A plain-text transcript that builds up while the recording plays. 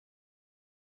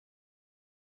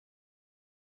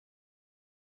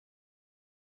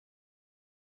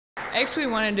I actually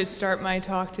wanted to start my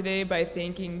talk today by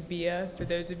thanking Bia. For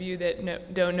those of you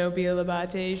that don't know Bia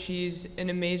Labate, she's an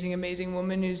amazing, amazing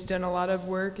woman who's done a lot of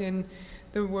work in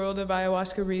the world of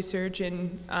ayahuasca research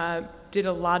and did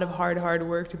a lot of hard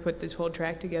work to put this whole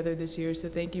track together this year, so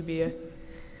thank you, Bia.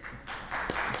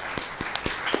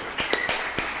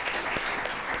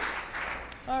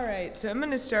 All right, so I'm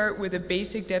going to start with a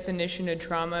basic definition of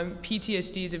trauma.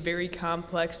 PTSD is a very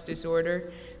complex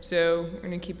disorder, so we're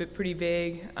going to keep it pretty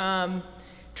vague.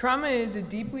 Trauma is a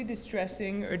deeply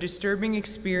distressing or disturbing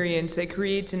experience that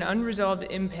creates an unresolved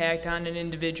impact on an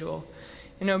individual.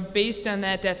 You know, based on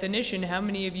that definition, how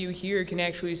many of you here can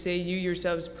actually say you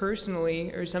yourselves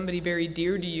personally or somebody very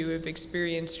dear to you have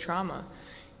experienced trauma?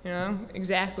 You know,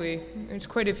 exactly. There's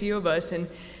quite a few of us, and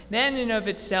that in and of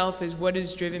itself is what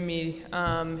has driven me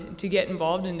to get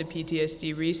involved into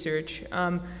PTSD research.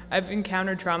 I've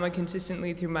encountered trauma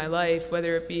consistently through my life,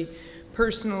 whether it be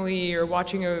personally or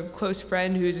watching a close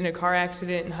friend who was in a car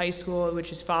accident in high school, which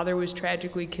his father was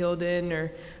tragically killed in,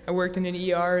 or I worked in an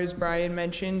ER, as Brian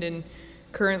mentioned, and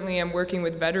currently I'm working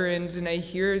with veterans, and I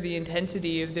hear the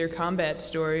intensity of their combat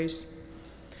stories.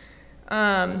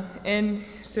 And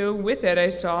so with it, I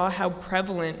saw how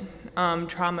prevalent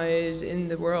trauma is in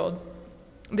the world.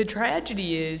 The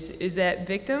tragedy is that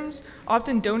victims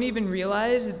often don't even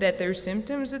realize that their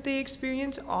symptoms that they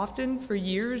experience, often for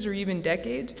years or even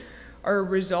decades, are a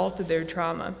result of their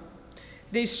trauma.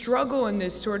 They struggle in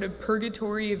this sort of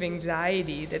purgatory of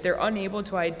anxiety that they're unable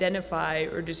to identify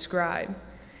or describe.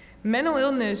 Mental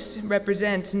illness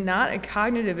represents not a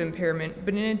cognitive impairment,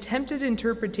 but an attempted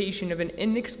interpretation of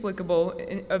inexplicable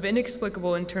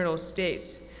internal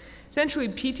states. Essentially,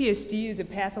 PTSD is a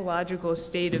pathological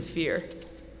state of fear.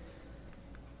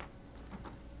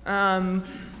 One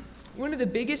of the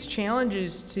biggest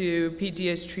challenges to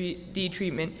PTSD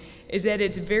treatment is that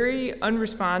it's very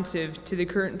unresponsive to the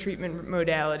current treatment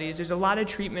modalities. There's a lot of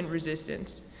treatment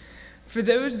resistance. For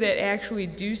those that actually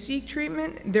do seek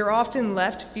treatment, they're often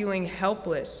left feeling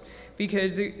helpless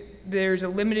because there's a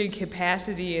limited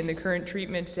capacity in the current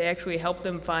treatments to actually help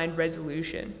them find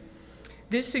resolution.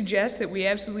 This suggests that we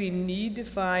absolutely need to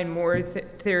find more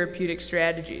therapeutic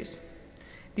strategies.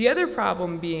 The other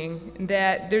problem being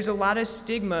that there's a lot of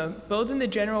stigma, both in the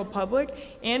general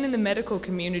public and in the medical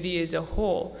community as a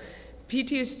whole.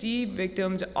 PTSD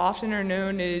victims often are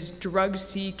known as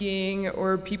drug-seeking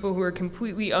or people who are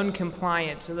completely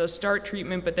uncompliant. So they'll start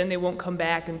treatment, but then they won't come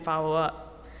back and follow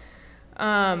up.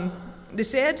 The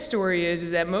sad story is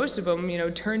that most of them,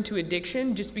 turn to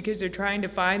addiction just because they're trying to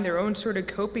find their own sort of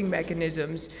coping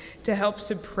mechanisms to help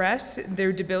suppress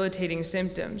their debilitating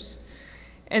symptoms.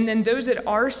 And then those that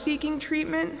are seeking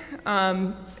treatment,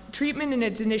 treatment in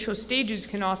its initial stages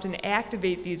can often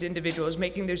activate these individuals,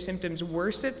 making their symptoms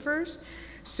worse at first.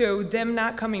 So them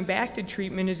not coming back to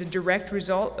treatment is a direct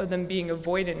result of them being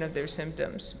avoidant of their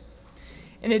symptoms.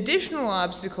 An additional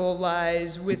obstacle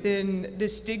lies within the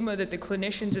stigma that the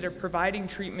clinicians that are providing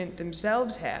treatment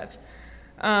themselves have.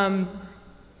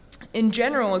 In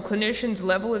general, a clinician's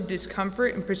level of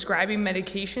discomfort in prescribing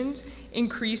medications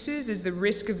increases as the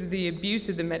risk of the abuse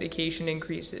of the medication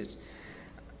increases.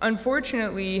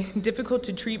 Unfortunately, difficult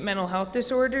to treat mental health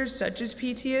disorders such as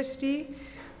PTSD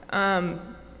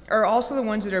are also the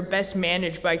ones that are best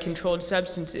managed by controlled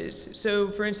substances. So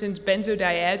for instance,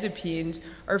 benzodiazepines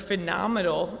are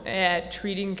phenomenal at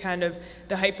treating kind of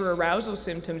the hyperarousal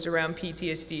symptoms around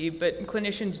PTSD, but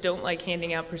clinicians don't like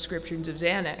handing out prescriptions of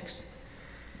Xanax.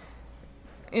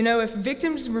 If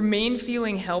victims remain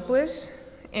feeling helpless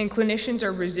and clinicians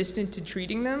are resistant to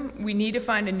treating them, we need to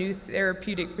find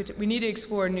we need to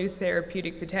explore new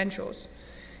therapeutic potentials.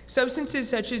 Substances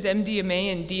such as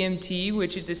MDMA and DMT,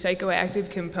 which is a psychoactive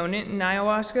component in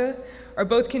ayahuasca, are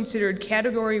both considered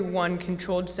Category 1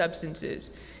 controlled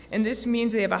substances. And this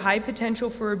means they have a high potential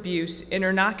for abuse and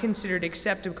are not considered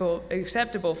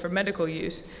acceptable for medical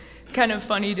use. Kind of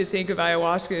funny to think of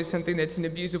ayahuasca as something that's an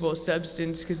abusable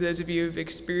substance, because those of you who've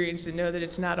experienced it know that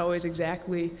it's not always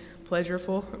exactly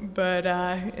pleasurable, but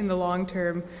in the long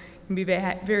term, you can be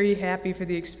very happy for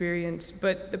the experience.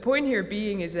 But the point here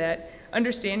being is that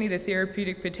understanding the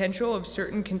therapeutic potential of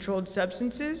certain controlled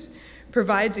substances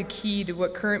provides a key to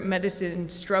what current medicine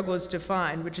struggles to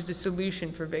find, which is a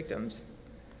solution for victims.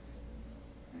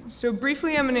 So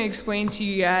briefly, I'm going to explain to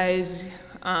you guys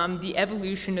the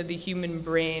evolution of the human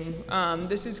brain.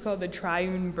 This is called the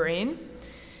triune brain.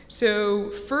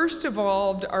 So first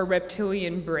evolved our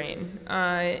reptilian brain,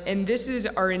 and this is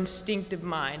our instinctive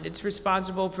mind. It's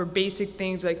responsible for basic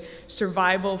things like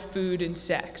survival, food, and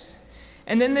sex.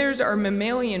 And then there's our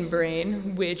mammalian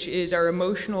brain, which is our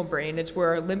emotional brain. It's where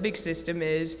our limbic system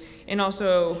is, and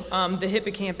also the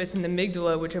hippocampus and the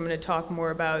amygdala, which I'm going to talk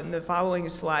more about in the following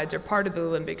slides, are part of the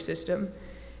limbic system.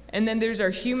 And then there's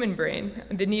our human brain,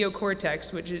 the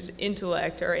neocortex, which is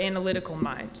intellect, our analytical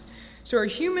minds. So our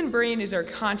human brain is our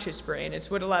conscious brain.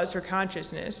 It's what allows for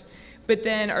consciousness. But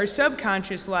then our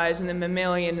subconscious lies in the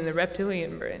mammalian and the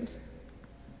reptilian brains.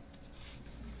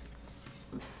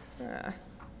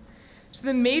 So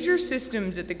the major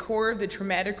systems at the core of the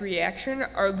traumatic reaction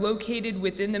are located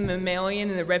within the mammalian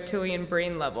and the reptilian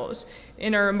brain levels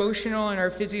in our emotional and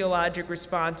our physiologic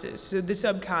responses, so the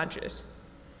subconscious.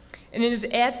 And it is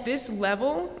at this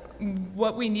level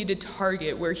what we need to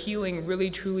target, where healing really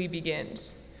truly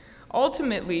begins.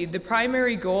 Ultimately, the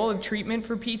primary goal of treatment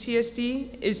for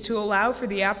PTSD is to allow for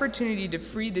the opportunity to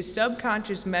free the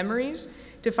subconscious memories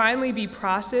to finally be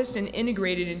processed and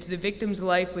integrated into the victim's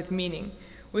life with meaning,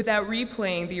 without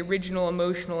replaying the original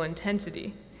emotional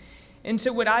intensity. And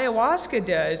so what ayahuasca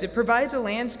does, it provides a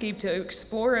landscape to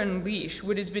explore and unleash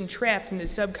what has been trapped in the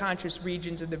subconscious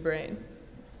regions of the brain.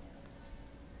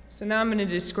 So now I'm going to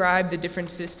describe the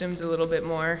different systems a little bit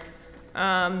more.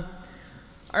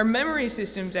 Our memory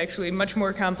system is actually much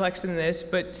more complex than this,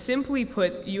 but simply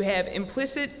put, you have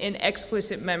implicit and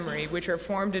explicit memory, which are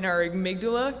formed in our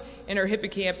amygdala and our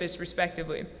hippocampus,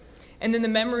 respectively. And then the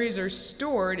memories are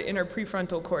stored in our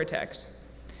prefrontal cortex.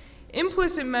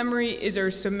 Implicit memory is our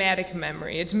somatic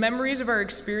memory. It's memories of our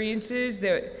experiences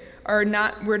that we're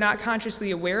not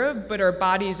consciously aware of, but our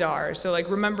bodies are. So like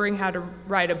remembering how to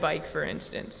ride a bike, for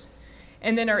instance.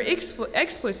 And then our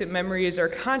explicit memory is our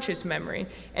conscious memory,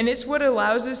 and it's what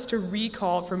allows us to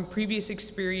recall from previous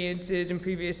experiences and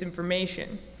previous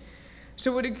information.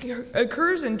 So what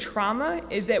occurs in trauma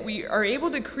is that we are able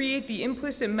to create the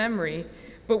implicit memory,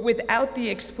 but without the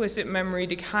explicit memory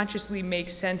to consciously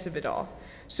make sense of it all.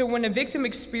 So when a victim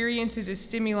experiences a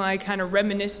stimuli kind of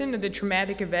reminiscent of the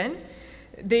traumatic event,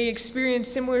 they experience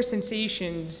similar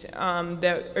sensations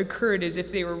that occurred as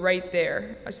if they were right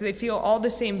there. So they feel all the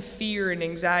same fear and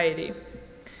anxiety.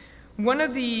 One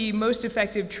of the most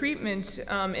effective treatments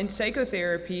in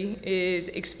psychotherapy is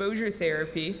exposure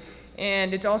therapy,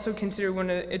 and it's also considered one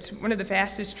of the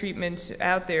fastest treatments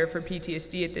out there for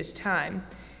PTSD at this time.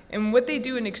 And what they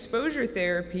do in exposure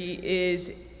therapy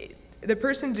is the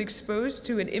person's exposed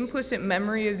to an implicit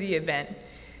memory of the event,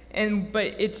 but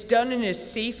it's done in a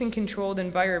safe and controlled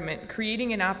environment,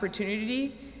 creating an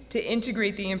opportunity to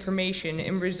integrate the information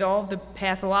and resolve the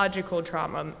pathological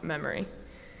trauma memory.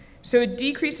 So it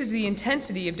decreases the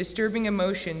intensity of disturbing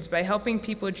emotions by helping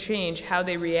people change how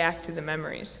they react to the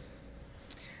memories.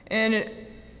 And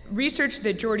research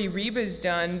that Jordi Riba's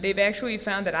done, they've actually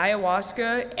found that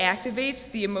ayahuasca activates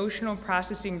the emotional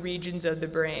processing regions of the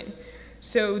brain.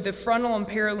 So the frontal and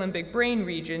paralimbic brain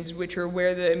regions, which are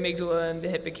where the amygdala and the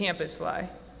hippocampus lie.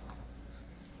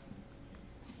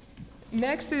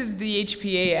 Next is the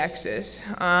HPA axis,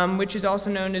 which is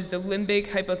also known as the limbic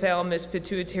hypothalamus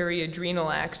pituitary adrenal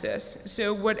axis.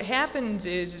 So what happens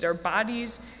is our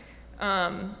bodies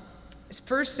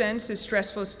first sense a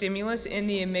stressful stimulus in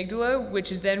the amygdala,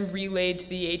 which is then relayed to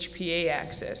the HPA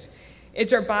axis.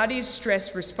 It's our body's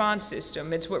stress response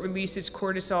system. It's what releases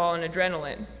cortisol and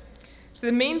adrenaline. So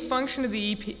the main function of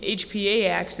the HPA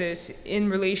axis in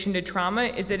relation to trauma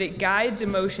is that it guides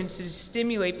emotions to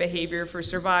stimulate behavior for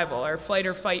survival, our flight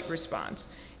or fight response,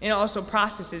 and also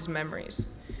processes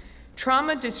memories.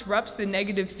 Trauma disrupts the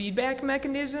negative feedback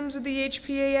mechanisms of the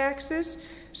HPA axis,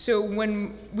 so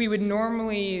when we would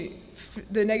normally,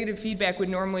 the negative feedback would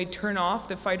normally turn off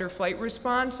the fight or flight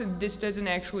response, and this doesn't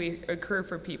actually occur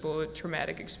for people with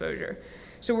traumatic exposure.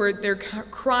 So they're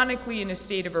chronically in a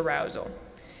state of arousal.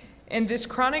 And this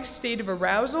chronic state of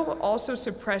arousal also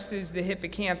suppresses the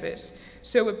hippocampus,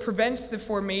 so it prevents the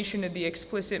formation of the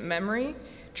explicit memory,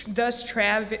 thus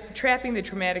trapping the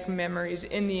traumatic memories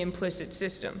in the implicit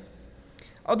system.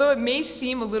 Although it may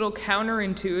seem a little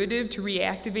counterintuitive to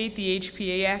reactivate the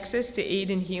HPA axis to aid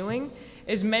in healing,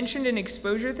 as mentioned in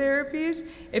exposure therapies,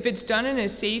 if it's done in a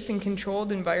safe and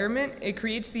controlled environment, it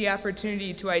creates the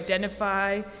opportunity to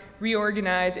identify,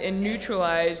 reorganize, and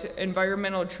neutralize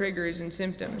environmental triggers and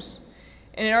symptoms.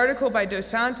 In an article by Dos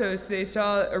Santos, they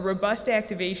saw a robust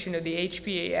activation of the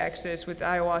HPA axis with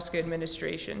ayahuasca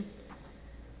administration.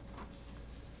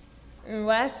 And the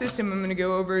last system I'm going to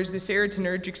go over is the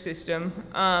serotonergic system.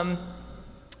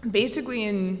 Basically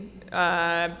in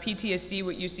PTSD,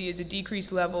 what you see is a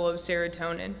decreased level of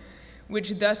serotonin,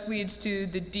 which thus leads to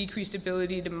the decreased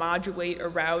ability to modulate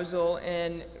arousal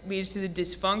and leads to the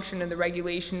dysfunction of the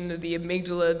regulation of the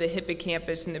amygdala, the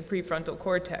hippocampus, and the prefrontal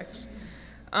cortex.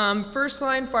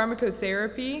 First-line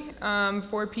pharmacotherapy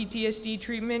for PTSD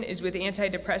treatment is with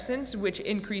antidepressants, which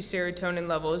increase serotonin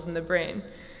levels in the brain.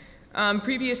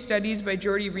 Previous studies by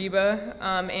Jordi Riba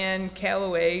and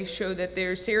Calloway show that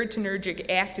there's serotonergic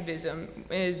activism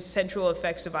is central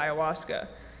effects of ayahuasca,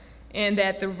 and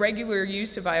that the regular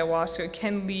use of ayahuasca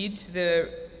can lead to the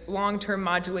long-term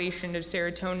modulation of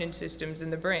serotonin systems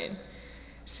in the brain.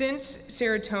 Since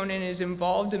serotonin is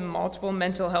involved in multiple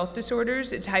mental health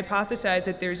disorders, it's hypothesized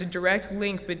that there's a direct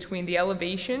link between the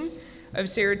elevation of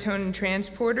serotonin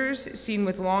transporters seen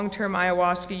with long-term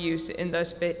ayahuasca use and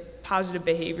thus positive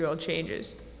behavioral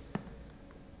changes.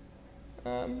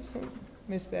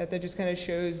 Missed that. That just kind of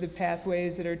shows the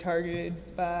pathways that are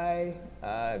targeted by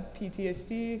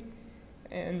PTSD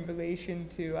in relation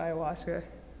to ayahuasca.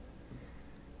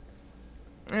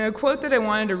 And a quote that I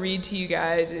wanted to read to you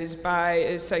guys is by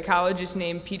a psychologist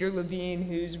named Peter Levine,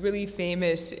 who's really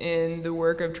famous in the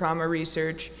work of trauma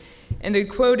research. And the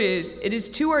quote is, "It is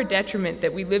to our detriment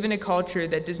that we live in a culture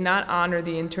that does not honor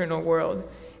the internal world.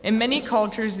 In many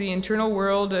cultures, the internal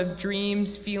world of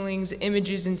dreams, feelings,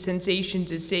 images, and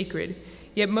sensations is sacred,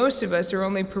 yet most of us are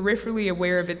only peripherally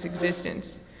aware of its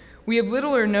existence. We have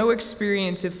little or no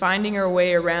experience of finding our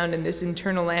way around in this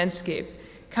internal landscape.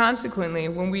 Consequently,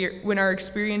 when our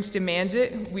experience demands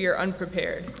it, we are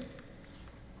unprepared."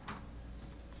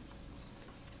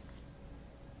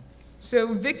 So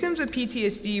victims of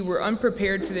PTSD were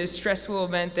unprepared for this stressful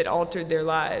event that altered their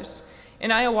lives.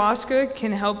 And ayahuasca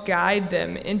can help guide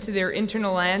them into their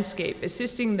internal landscape,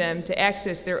 assisting them to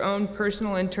access their own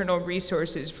personal internal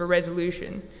resources for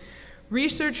resolution.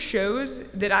 Research shows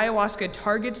that ayahuasca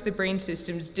targets the brain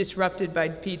systems disrupted by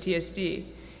PTSD.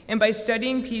 And by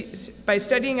studying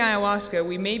ayahuasca,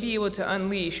 we may be able to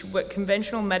unleash what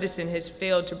conventional medicine has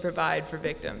failed to provide for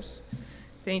victims.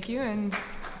 Thank you, and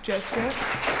Jessica,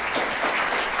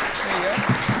 there you go.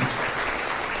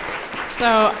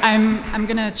 So I'm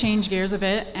going to change gears a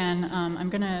bit, and I'm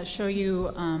going to show you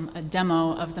a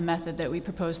demo of the method that we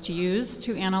propose to use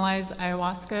to analyze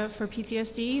ayahuasca for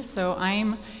PTSD. So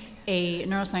I'm a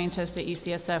neuroscientist at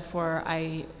UCSF where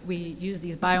we use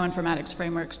these bioinformatics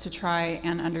frameworks to try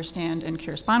and understand and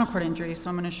cure spinal cord injury.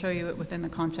 So I'm going to show you it within the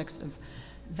context of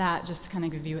that, just to kind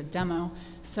of give you a demo.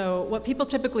 So what people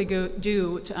typically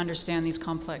do to understand these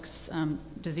complex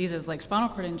diseases like spinal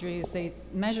cord injuries, they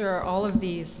measure all of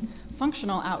these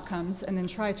functional outcomes and then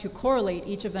try to correlate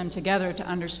each of them together to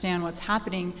understand what's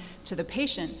happening to the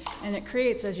patient. And it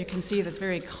creates, as you can see, this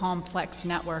very complex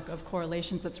network of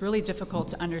correlations that's really difficult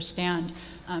to understand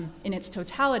in its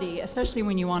totality, especially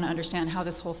when you want to understand how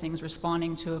this whole thing's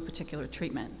responding to a particular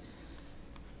treatment.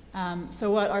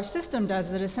 So what our system does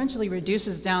is it essentially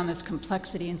reduces down this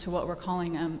complexity into what we're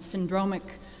calling syndromic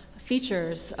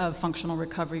features of functional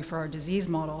recovery for our disease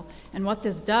model. And what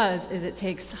this does is it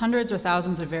takes hundreds or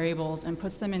thousands of variables and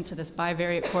puts them into this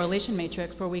bivariate correlation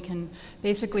matrix where we can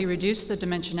basically reduce the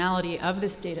dimensionality of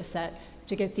this data set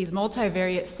to get these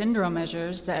multivariate syndrome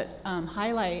measures that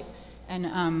highlight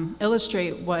and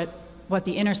illustrate what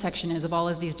the intersection is of all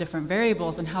of these different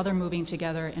variables and how they're moving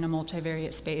together in a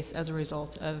multivariate space as a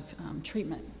result of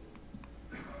treatment.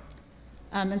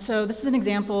 And so this is an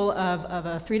example of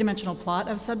a three-dimensional plot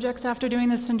of subjects after doing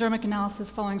this syndromic analysis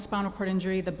following spinal cord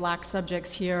injury. The black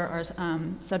subjects here are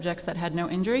subjects that had no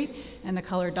injury, and the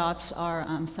colored dots are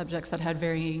subjects that had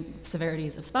varying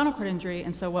severities of spinal cord injury.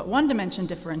 And so what one dimension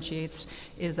differentiates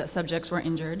is that subjects were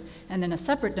injured, and then a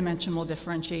separate dimension will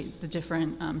differentiate the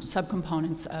different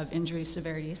subcomponents of injury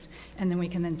severities. And then we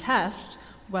can then test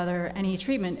whether any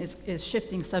treatment is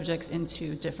shifting subjects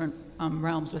into different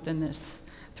realms within this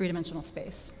three-dimensional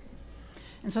space.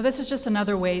 And so this is just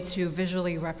another way to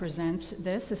visually represent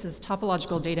this. This is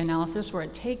topological data analysis, where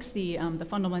it takes the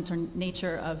fundamental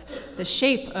nature of the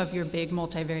shape of your big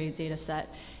multivariate data set,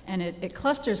 and it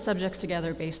clusters subjects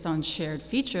together based on shared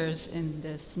features in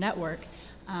this network,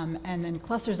 and then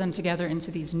clusters them together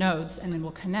into these nodes, and then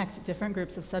will connect different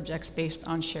groups of subjects based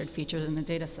on shared features in the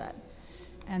data set.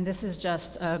 And this is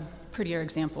just a prettier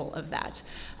example of that.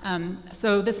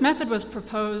 So this method was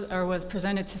proposed or was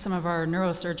presented to some of our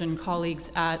neurosurgeon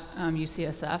colleagues at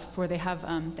UCSF, where they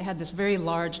had this very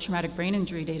large traumatic brain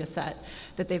injury data set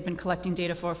that they've been collecting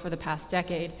data for the past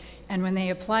decade. And when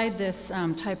they applied this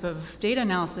type of data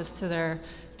analysis to their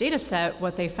data set,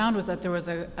 what they found was that there was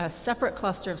a separate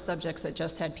cluster of subjects that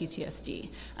just had PTSD,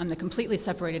 that completely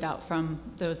separated out from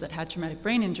those that had traumatic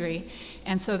brain injury.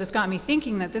 And so this got me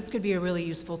thinking that this could be a really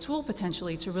useful tool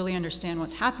potentially to really understand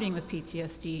what's happening with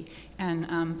PTSD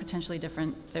and potentially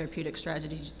different therapeutic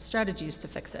strategies to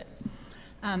fix it.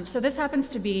 So this happens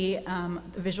to be a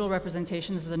visual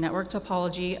representation. This is a network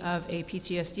topology of a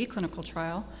PTSD clinical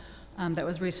trial. that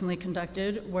was recently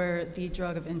conducted where the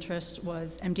drug of interest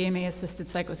was MDMA-assisted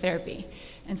psychotherapy.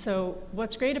 And so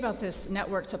what's great about this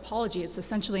network topology, it's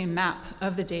essentially a map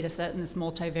of the data set in this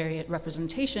multivariate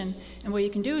representation. And what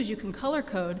you can do is you can color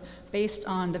code based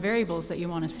on the variables that you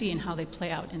want to see and how they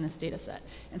play out in this data set.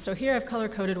 And so here I've color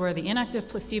coded where the inactive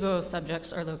placebo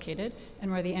subjects are located and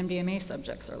where the MDMA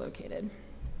subjects are located.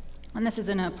 And this is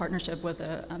in a partnership with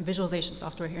a visualization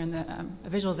software here in a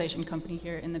visualization company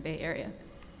here in the Bay Area.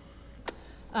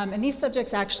 And these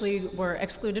subjects actually were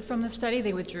excluded from the study.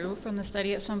 They withdrew from the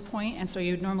study at some point, and so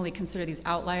you'd normally consider these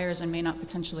outliers and may not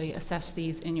potentially assess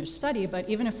these in your study, but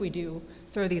even if we do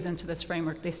throw these into this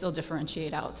framework, they still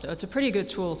differentiate out. So it's a pretty good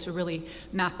tool to really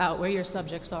map out where your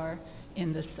subjects are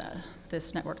in this,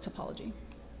 this network topology.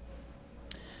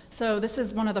 So this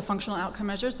is one of the functional outcome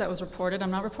measures that was reported. I'm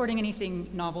not reporting anything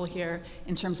novel here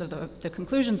in terms of the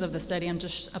conclusions of the study. I'm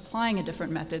just applying a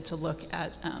different method to look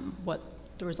at what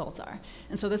the results are.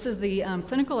 And so this is the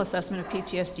clinical assessment of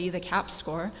PTSD, the CAPS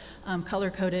score,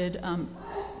 color-coded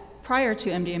prior to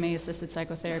MDMA-assisted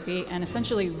psychotherapy. And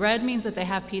essentially, red means that they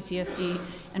have PTSD,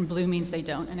 and blue means they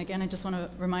don't. And again, I just want to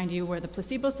remind you where the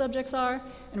placebo subjects are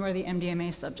and where the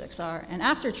MDMA subjects are. And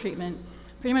after treatment,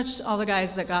 pretty much all the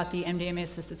guys that got the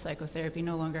MDMA-assisted psychotherapy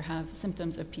no longer have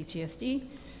symptoms of PTSD.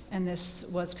 And this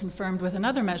was confirmed with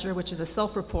another measure, which is a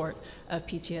self-report of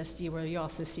PTSD, where you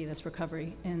also see this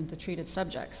recovery in the treated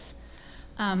subjects.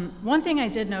 One thing I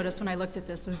did notice when I looked at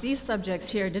this was these subjects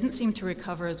here didn't seem to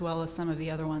recover as well as some of the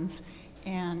other ones.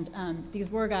 And these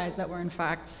were guys that were, in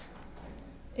fact,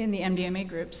 in the MDMA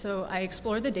group. So I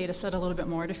explored the data set a little bit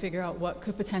more to figure out what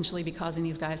could potentially be causing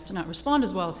these guys to not respond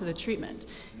as well to the treatment.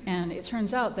 And it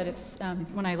turns out that it's,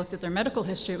 when I looked at their medical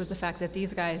history, it was the fact that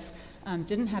these guys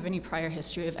didn't have any prior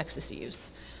history of ecstasy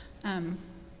use.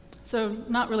 So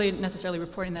not really necessarily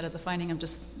reporting that as a finding, I'm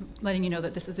just letting you know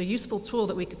that this is a useful tool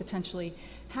that we could potentially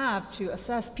have to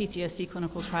assess PTSD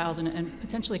clinical trials, and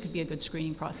potentially could be a good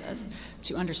screening process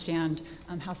to understand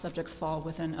how subjects fall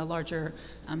within a larger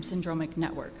syndromic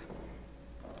network.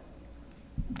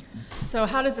 So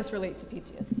how does this relate to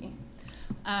PTSD?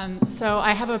 So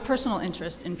I have a personal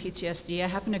interest in PTSD. I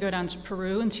happened to go down to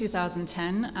Peru in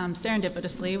 2010,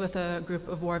 serendipitously with a group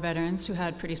of war veterans who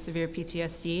had pretty severe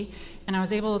PTSD, and I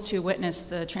was able to witness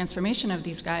the transformation of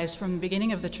these guys from the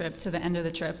beginning of the trip to the end of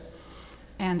the trip,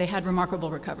 and they had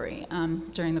remarkable recovery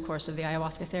during the course of the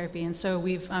ayahuasca therapy. And so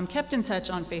we've kept in touch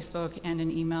on Facebook and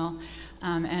in email,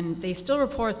 and they still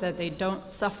report that they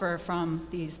don't suffer from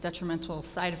these detrimental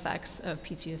side effects of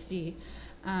PTSD.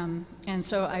 And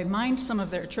so I mined some of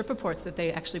their trip reports that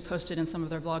they actually posted in some of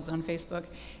their blogs on Facebook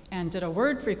and did a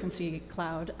word frequency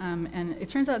cloud. And it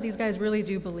turns out these guys really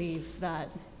do believe that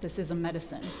this is a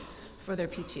medicine for their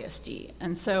PTSD.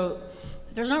 And so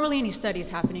there's not really any studies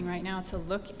happening right now to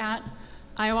look at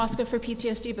ayahuasca for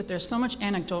PTSD, but there's so much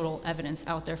anecdotal evidence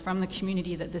out there from the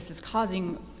community that this is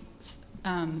causing,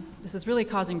 this is really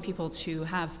causing people to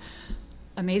have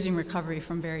amazing recovery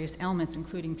from various ailments,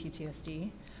 including PTSD.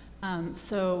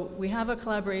 So we have a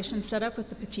collaboration set up with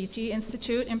the Paititi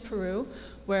Institute in Peru,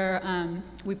 where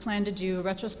we plan to do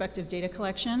retrospective data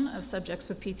collection of subjects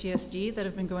with PTSD that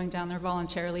have been going down there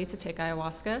voluntarily to take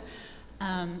ayahuasca.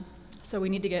 So we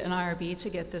need to get an IRB to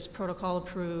get this protocol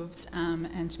approved,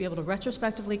 and to be able to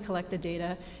retrospectively collect the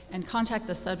data and contact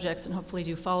the subjects and hopefully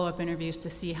do follow-up interviews to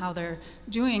see how they're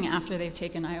doing after they've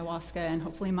taken ayahuasca, and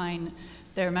hopefully mine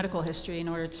their medical history in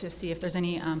order to see if there's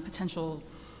any potential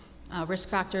risk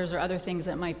factors or other things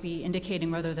that might be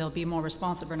indicating whether they'll be more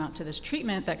responsive or not to this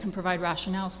treatment that can provide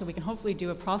rationale, so we can hopefully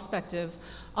do a prospective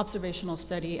observational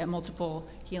study at multiple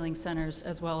healing centers,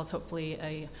 as well as hopefully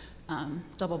a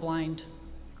double-blind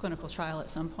clinical trial at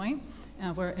some point,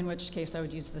 in which case I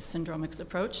would use the syndromics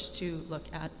approach to look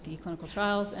at the clinical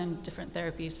trials and different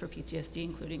therapies for PTSD,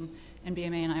 including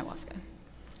MDMA and ayahuasca.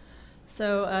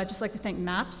 So I'd just like to thank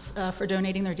MAPS for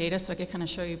donating their data so I could kind of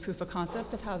show you proof of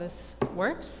concept of how this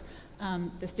works.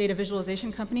 This data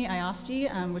visualization company,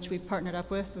 IOSTI, which we've partnered up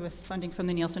with funding from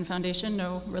the Nielson Foundation,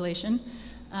 no relation,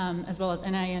 as well as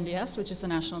NINDS, which is the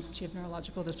National Institute of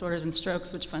Neurological Disorders and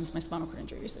Strokes, which funds my spinal cord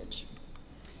injury research.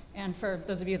 And for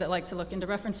those of you that like to look into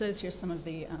references, here's some of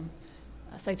the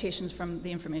citations from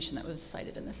the information that was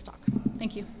cited in this talk.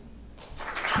 Thank you.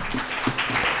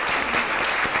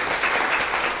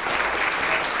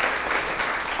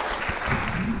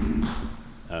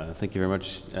 Thank you very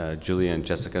much, Julia and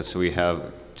Jessica. So we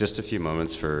have just a few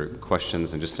moments for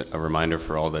questions, and just a reminder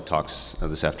for all the talks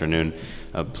this afternoon,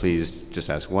 please just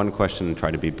ask one question and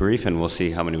try to be brief, and we'll see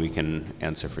how many we can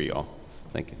answer for you all.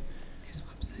 Thank you.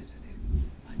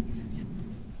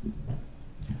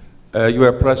 You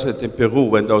were present in Peru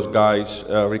when those guys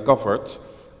recovered.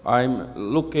 I'm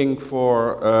looking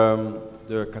for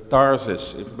the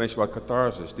catharsis, information about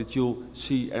catharsis. Did you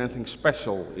see anything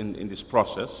special in this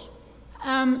process?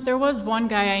 There was one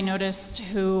guy I noticed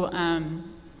who,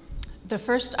 the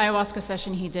first ayahuasca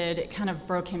session he did, it kind of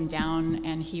broke him down,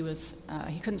 and he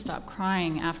couldn't stop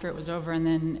crying after it was over, and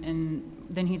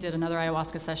then he did another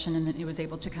ayahuasca session, and then it was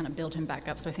able to kind of build him back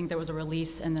up. So I think there was a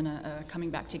release and then a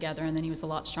coming back together, and then he was a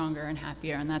lot stronger and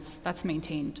happier, and that's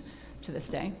maintained to this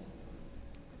day.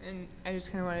 And I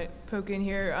just kind of want to poke in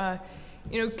here.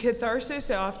 You know, catharsis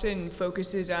often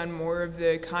focuses on more of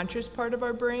the conscious part of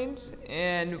our brains,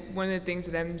 and one of the things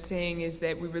that I'm saying is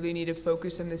that we really need to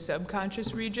focus on the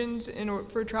subconscious regions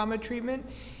for trauma treatment.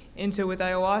 And so with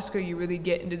ayahuasca, you really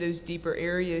get into those deeper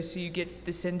areas, so you get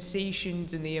the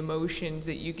sensations and the emotions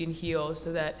that you can heal,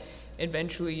 so that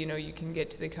eventually, you know, you can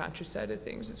get to the conscious side of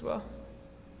things as well.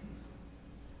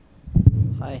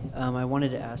 Hi, I wanted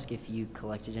to ask if you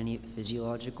collected any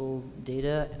physiological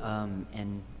data,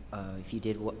 and if you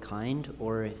did, what kind,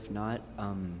 or if not,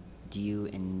 do you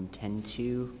intend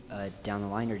to down the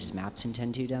line, or does MAPS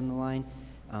intend to down the line,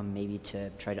 maybe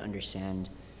to try to understand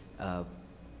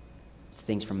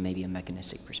things from maybe a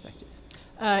mechanistic perspective?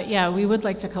 Yeah, we would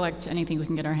like to collect anything we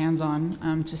can get our hands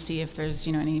on to see if there's,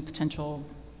 you know, any potential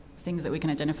things that we can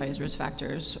identify as risk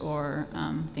factors, or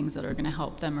things that are going to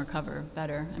help them recover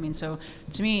better. I mean, so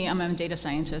to me, I'm a data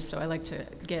scientist, so I like to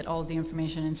get all of the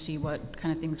information and see what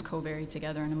kind of things covary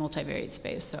together in a multivariate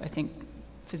space. So I think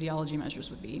physiology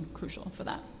measures would be crucial for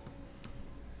that.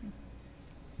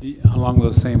 Along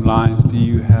those same lines, do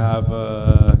you have,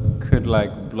 could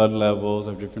like blood levels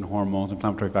of different hormones,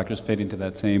 inflammatory factors fit into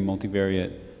that same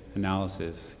multivariate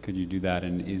analysis? Could you do that,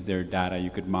 and is there data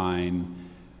you could mine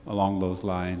along those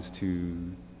lines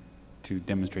to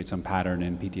demonstrate some pattern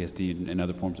in PTSD and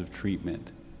other forms of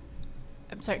treatment?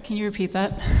 I'm sorry, can you repeat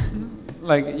that?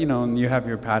 Like, you know, you have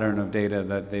your pattern of data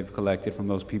that they've collected from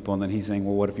those people, and then he's saying,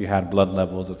 well, what if you had blood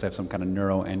levels, let's have some kind of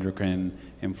neuroendocrine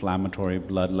inflammatory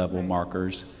blood level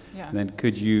markers? Yeah. And then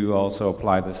could you also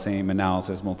apply the same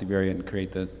analysis, multivariate, and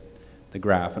create the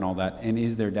graph and all that? And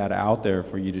is there data out there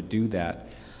for you to do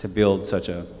that, to build such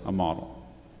a model?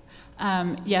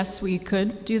 Yes, we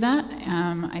could do that.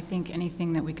 I think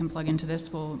anything that we can plug into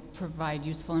this will provide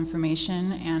useful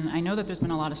information, and I know that there's been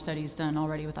a lot of studies done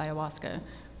already with ayahuasca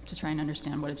to try and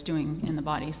understand what it's doing in the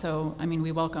body. So, I mean,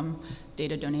 we welcome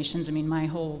data donations. I mean, my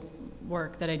whole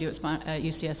work that I do at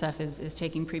UCSF is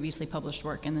taking previously published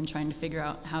work and then trying to figure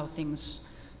out how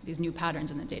these new patterns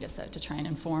in the data set to try and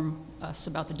inform us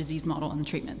about the disease model and the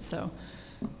treatment. So,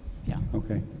 yeah.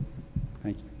 Okay,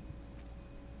 thank you.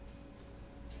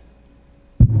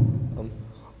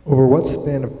 Over what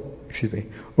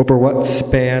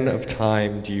span of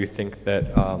time do you think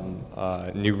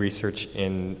that new research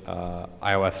in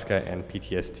ayahuasca and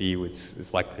PTSD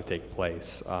is likely to take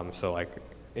place? So, like,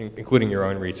 including your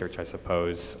own research, I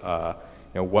suppose. You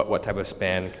know, what type of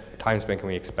time span can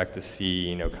we expect to see?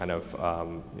 You know, kind of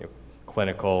you know,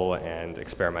 clinical and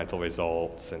experimental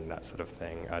results and that sort of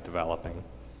thing developing.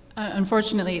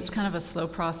 Unfortunately, it's kind of a slow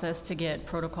process to get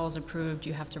protocols approved.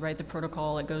 You have to write the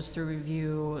protocol, it goes through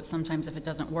review. Sometimes if it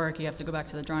doesn't work, you have to go back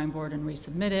to the drawing board and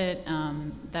resubmit it.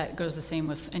 That goes the same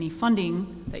with any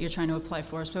funding that you're trying to apply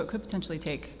for. So it could potentially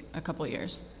take a couple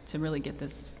years to really get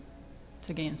this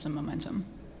to gain some momentum.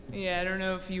 Yeah, I don't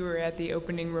know if you were at the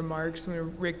opening remarks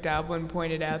when Rick Doblin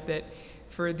pointed out that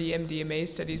for the MDMA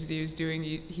studies that he was doing,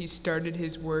 he started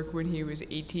his work when he was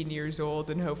 18 years old,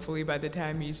 and hopefully by the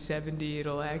time he's 70,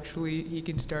 he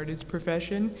can start his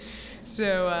profession.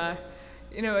 So,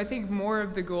 you know, I think more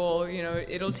of the goal, you know,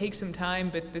 it'll take some time,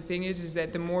 but the thing is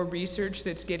that the more research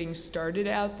that's getting started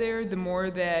out there, the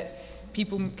more that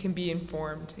people can be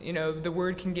informed. You know, the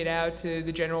word can get out to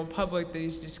the general public,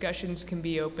 these discussions can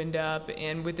be opened up,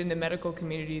 and within the medical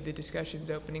community, the discussion's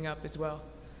opening up as well.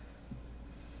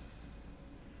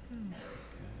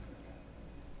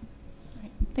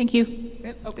 Thank you.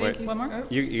 Yep, oh, thank you. One more?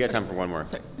 You got time for one more.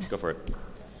 Sorry. Go for it.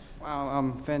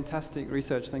 Wow, fantastic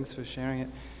research. Thanks for sharing it.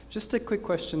 Just a quick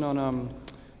question on,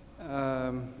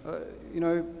 you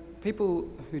know, people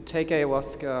who take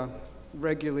ayahuasca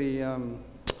regularly,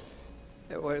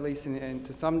 or at least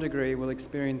to some degree, will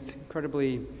experience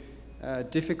incredibly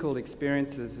difficult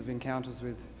experiences of encounters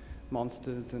with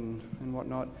monsters and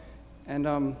whatnot. And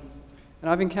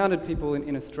I've encountered people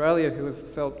in Australia who have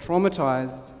felt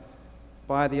traumatized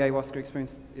by the ayahuasca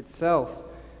experience itself.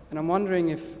 And I'm wondering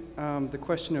if the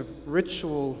question of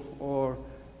ritual or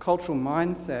cultural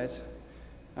mindset,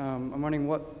 I'm wondering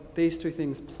what these two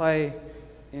things play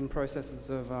in processes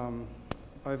of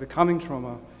overcoming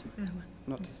trauma,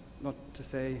 not to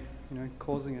say, you know,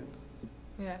 causing it.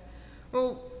 Yeah.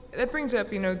 Well, that brings up,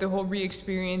 the whole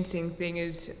re-experiencing thing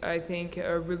is, I think,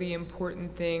 a really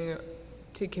important thing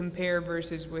to compare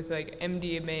versus with like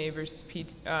MDMA versus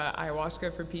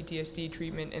ayahuasca for PTSD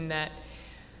treatment, in that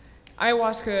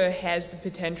ayahuasca has the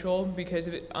potential, because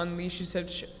it unleashes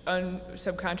such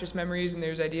subconscious memories, and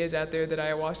there's ideas out there that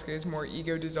ayahuasca is more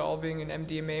ego dissolving and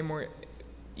MDMA more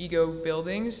ego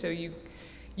building. So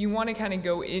you want to kind of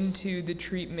go into the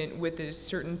treatment with a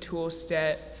certain tool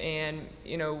set, and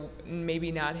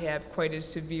maybe not have quite as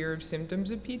severe of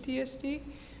symptoms of PTSD.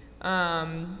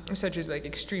 Such as like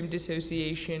extreme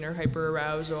dissociation or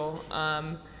hyperarousal.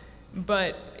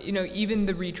 But, even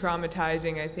the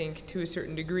re-traumatizing, I think, to a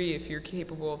certain degree, if you're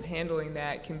capable of handling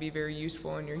that, can be very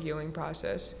useful in your healing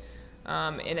process.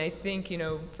 And I think,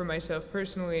 for myself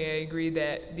personally, I agree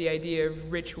that the idea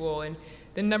of ritual, and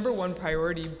the number one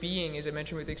priority being, as I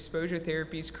mentioned with exposure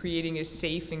therapy, is creating a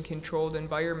safe and controlled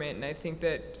environment. And I think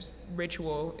that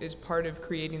ritual is part of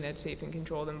creating that safe and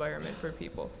controlled environment for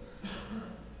people.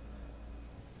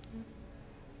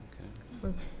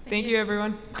 Thank you,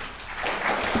 everyone.